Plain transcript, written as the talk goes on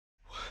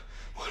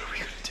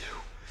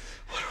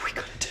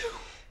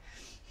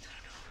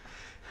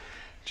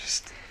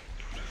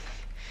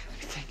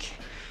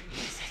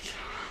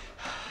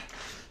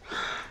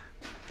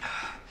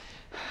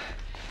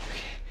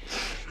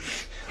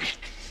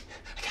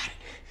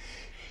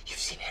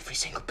every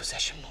single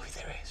possession movie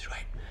there is,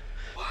 right?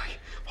 Why?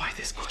 Why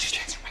this question?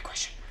 Just answer my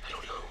question. I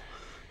don't know.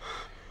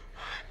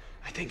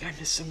 I think I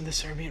missed some of the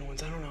Serbian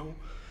ones. I don't know.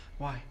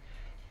 Why?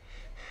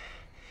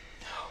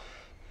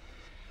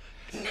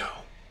 No. No.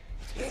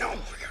 No,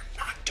 we're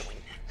not doing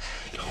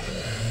that. No.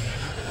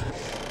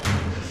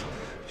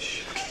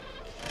 Shh.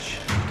 Shh.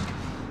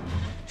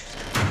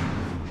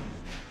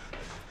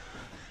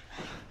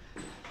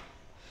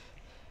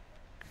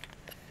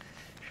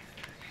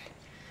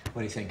 What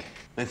do you think?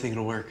 I think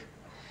it'll work.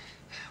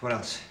 What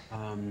else?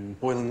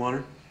 Boiling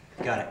water.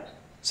 Got it.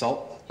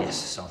 Salt? Yes,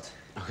 salt.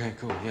 Okay,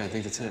 cool. Yeah, I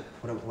think that's it.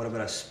 What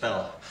about a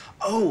spell?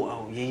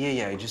 Oh,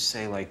 yeah. Just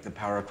say, like, the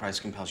power of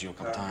Christ compels you a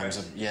couple times.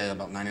 Christ. Yeah,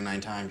 about 99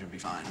 times, you'll be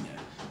fine.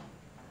 Yeah.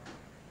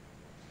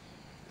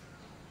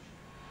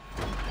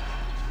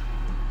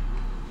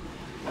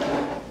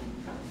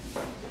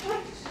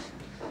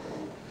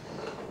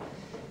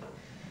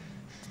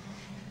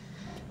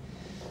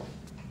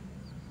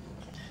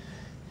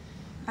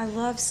 I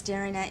love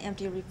staring at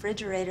empty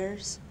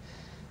refrigerators.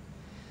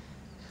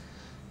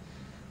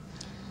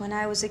 When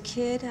I was a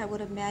kid, I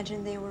would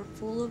imagine they were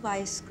full of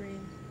ice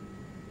cream.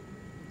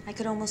 I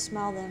could almost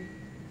smell them.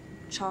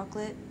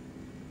 Chocolate,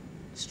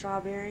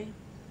 strawberry,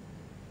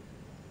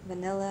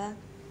 vanilla.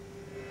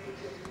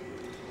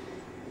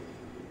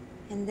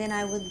 And then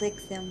I would lick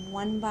them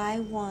one by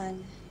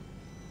one.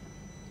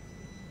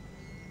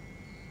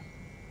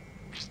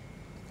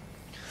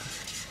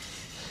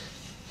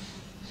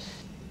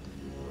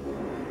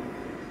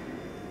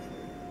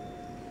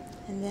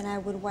 And then I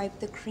would wipe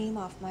the cream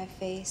off my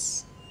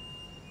face.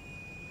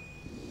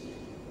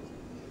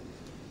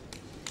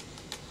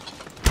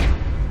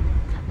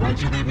 Why'd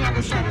you leave me on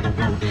the side of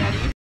the road, Daddy?